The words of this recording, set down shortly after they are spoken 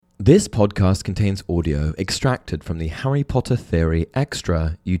This podcast contains audio extracted from the Harry Potter Theory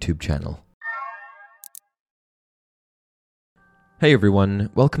Extra YouTube channel. Hey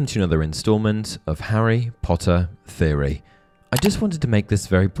everyone, welcome to another installment of Harry Potter Theory. I just wanted to make this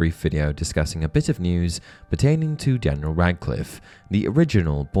very brief video discussing a bit of news pertaining to Daniel Radcliffe, the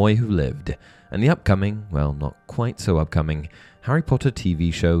original Boy Who Lived, and the upcoming, well not quite so upcoming, Harry Potter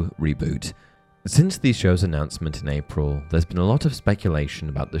TV show REBOOT. Since the show's announcement in April, there's been a lot of speculation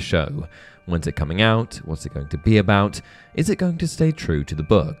about the show. When's it coming out? What's it going to be about? Is it going to stay true to the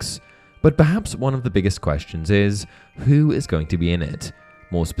books? But perhaps one of the biggest questions is, who is going to be in it?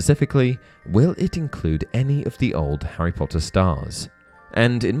 More specifically, will it include any of the old Harry Potter stars?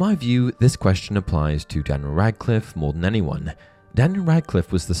 And in my view, this question applies to Daniel Radcliffe more than anyone. Daniel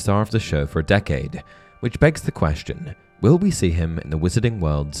Radcliffe was the star of the show for a decade, which begs the question, will we see him in the Wizarding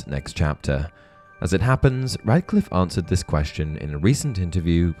World's next chapter? As it happens, Radcliffe answered this question in a recent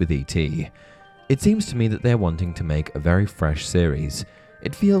interview with ET. It seems to me that they're wanting to make a very fresh series.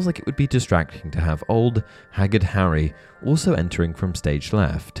 It feels like it would be distracting to have old, haggard Harry also entering from stage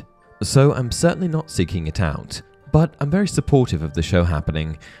left. So I'm certainly not seeking it out, but I'm very supportive of the show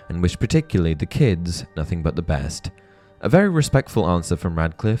happening and wish particularly the kids nothing but the best. A very respectful answer from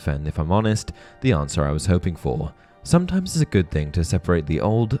Radcliffe, and if I'm honest, the answer I was hoping for. Sometimes it's a good thing to separate the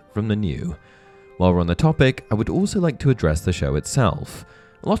old from the new. While we're on the topic, I would also like to address the show itself.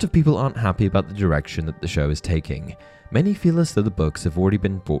 A lot of people aren't happy about the direction that the show is taking. Many feel as though the books have already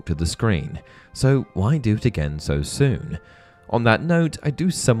been brought to the screen, so why do it again so soon? On that note, I do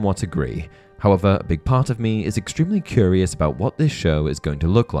somewhat agree. However, a big part of me is extremely curious about what this show is going to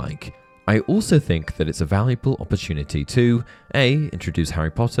look like. I also think that it's a valuable opportunity to A. introduce Harry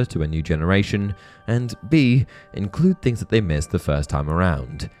Potter to a new generation, and B. include things that they missed the first time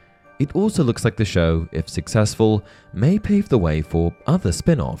around. It also looks like the show, if successful, may pave the way for other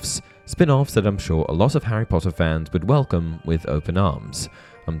spin-offs. Spin-offs that I'm sure a lot of Harry Potter fans would welcome with open arms.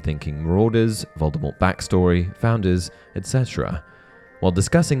 I'm thinking Marauders, Voldemort backstory, Founders, etc. While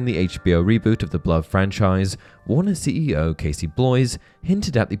discussing the HBO reboot of the beloved franchise, Warner CEO Casey Bloys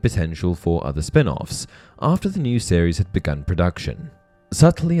hinted at the potential for other spin-offs after the new series had begun production,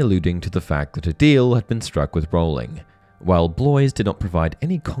 subtly alluding to the fact that a deal had been struck with Rowling. While Bloys did not provide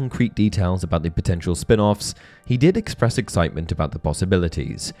any concrete details about the potential spin-offs, he did express excitement about the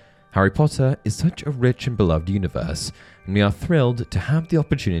possibilities. Harry Potter is such a rich and beloved universe, and we are thrilled to have the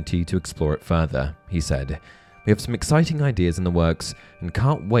opportunity to explore it further, he said. We have some exciting ideas in the works and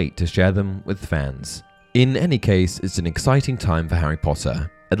can't wait to share them with fans. In any case, it's an exciting time for Harry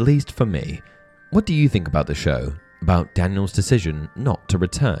Potter, at least for me. What do you think about the show? About Daniel's decision not to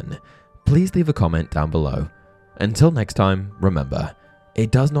return? Please leave a comment down below. Until next time, remember, it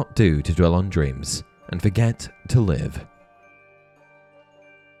does not do to dwell on dreams and forget to live.